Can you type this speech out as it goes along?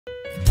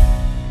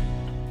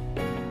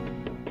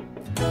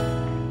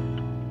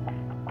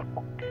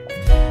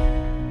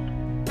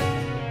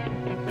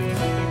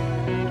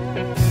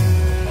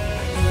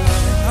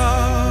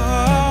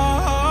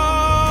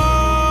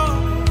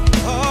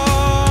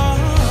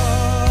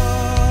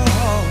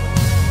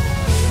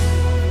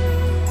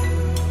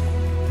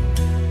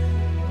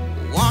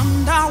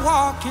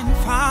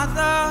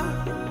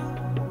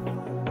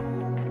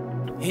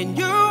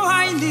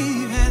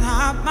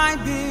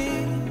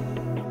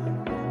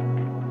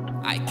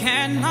I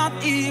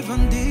cannot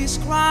even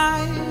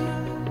describe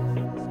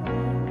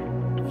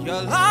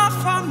your love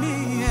for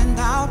me, and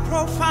how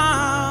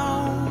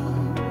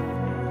profound.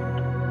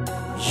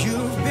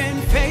 You've been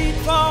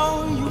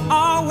faithful, you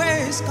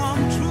always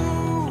come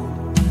true.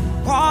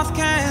 What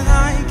can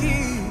I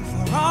give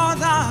for all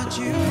that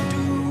you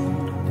do?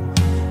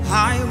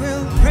 I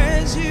will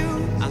praise you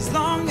as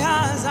long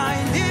as I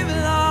live,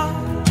 Lord.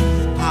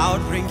 I'll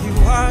bring you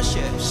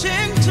worship,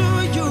 sing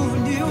to you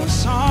new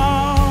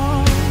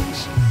songs.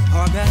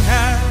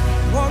 Ogene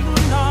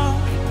waruna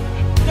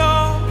do,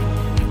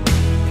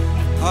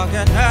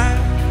 ogene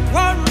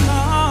waruna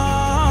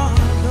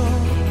do,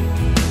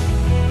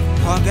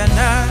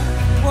 ogene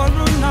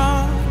waruna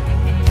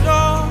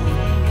do,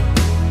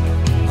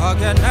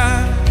 ogene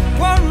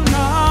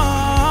waruna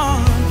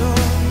do,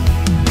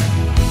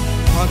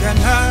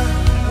 ogene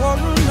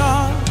waruna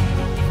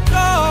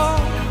do,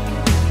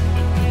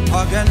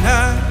 ogene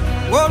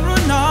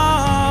waruna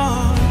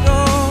do,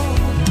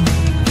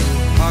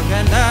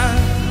 ogene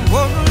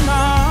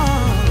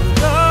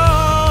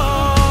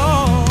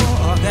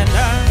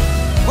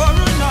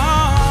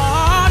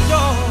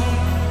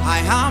I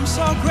am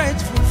so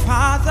grateful,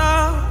 Father.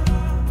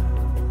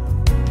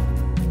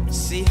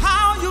 See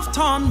how you've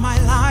turned my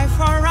life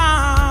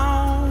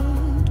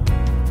around.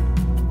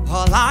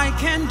 All I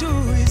can do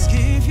is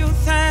give you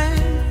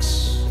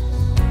thanks.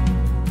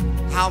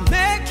 I'll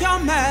make your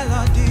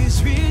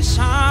melodies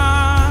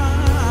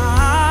resound.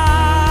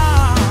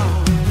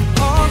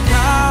 Oh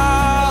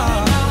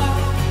God,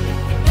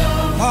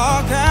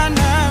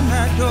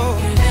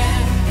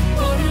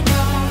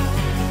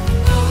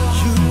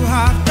 you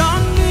have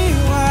done me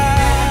well.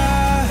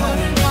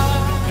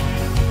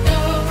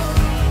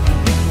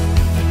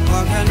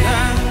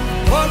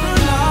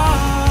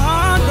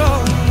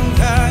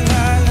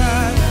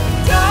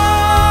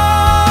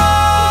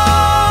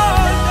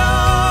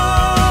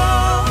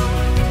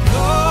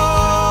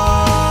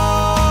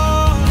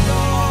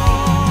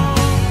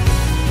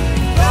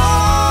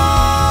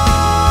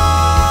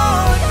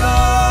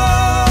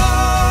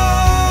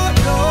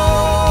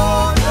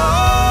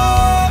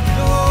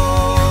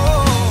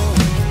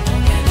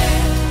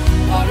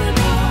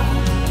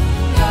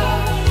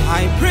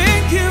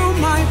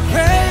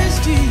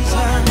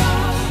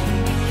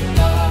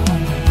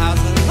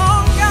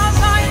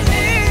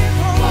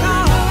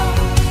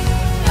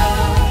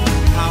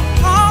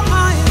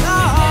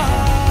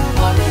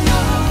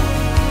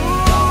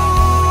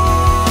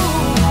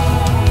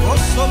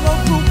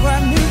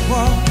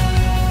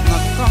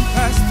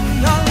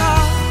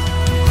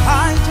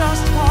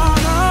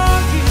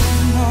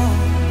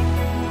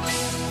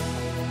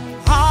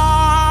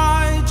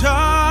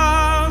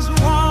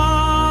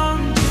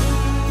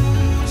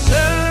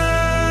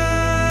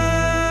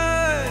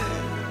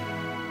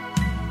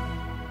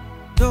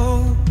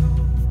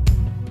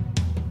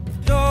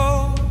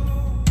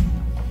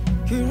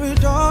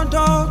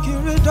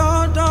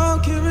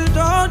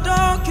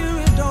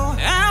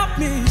 Help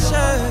me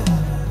say,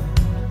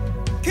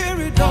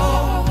 Kirido,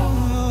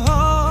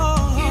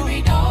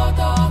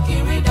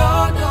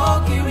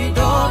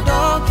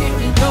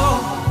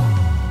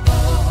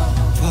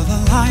 for the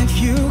life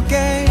you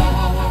gave,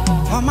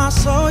 for my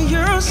soul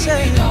you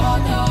saved.